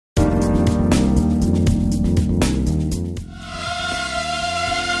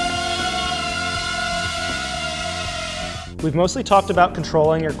We've mostly talked about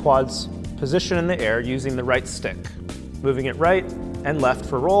controlling your quad's position in the air using the right stick, moving it right and left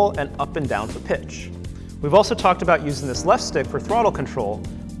for roll and up and down for pitch. We've also talked about using this left stick for throttle control,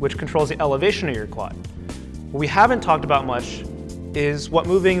 which controls the elevation of your quad. What we haven't talked about much is what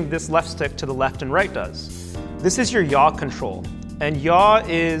moving this left stick to the left and right does. This is your yaw control, and yaw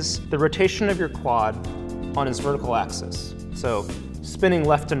is the rotation of your quad on its vertical axis, so spinning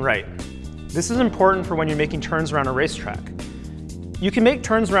left and right. This is important for when you're making turns around a racetrack. You can make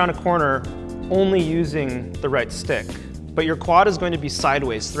turns around a corner only using the right stick, but your quad is going to be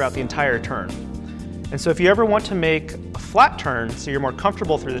sideways throughout the entire turn. And so if you ever want to make a flat turn, so you're more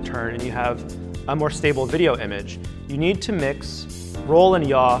comfortable through the turn and you have a more stable video image, you need to mix roll and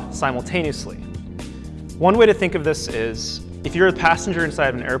yaw simultaneously. One way to think of this is, if you're a passenger inside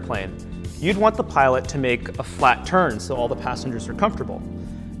of an airplane, you'd want the pilot to make a flat turn so all the passengers are comfortable.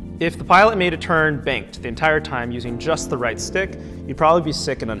 If the pilot made a turn banked the entire time using just the right stick, you'd probably be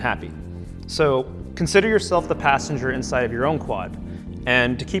sick and unhappy. So consider yourself the passenger inside of your own quad.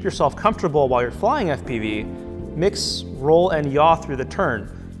 And to keep yourself comfortable while you're flying FPV, mix roll and yaw through the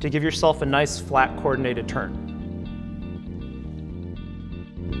turn to give yourself a nice flat coordinated turn.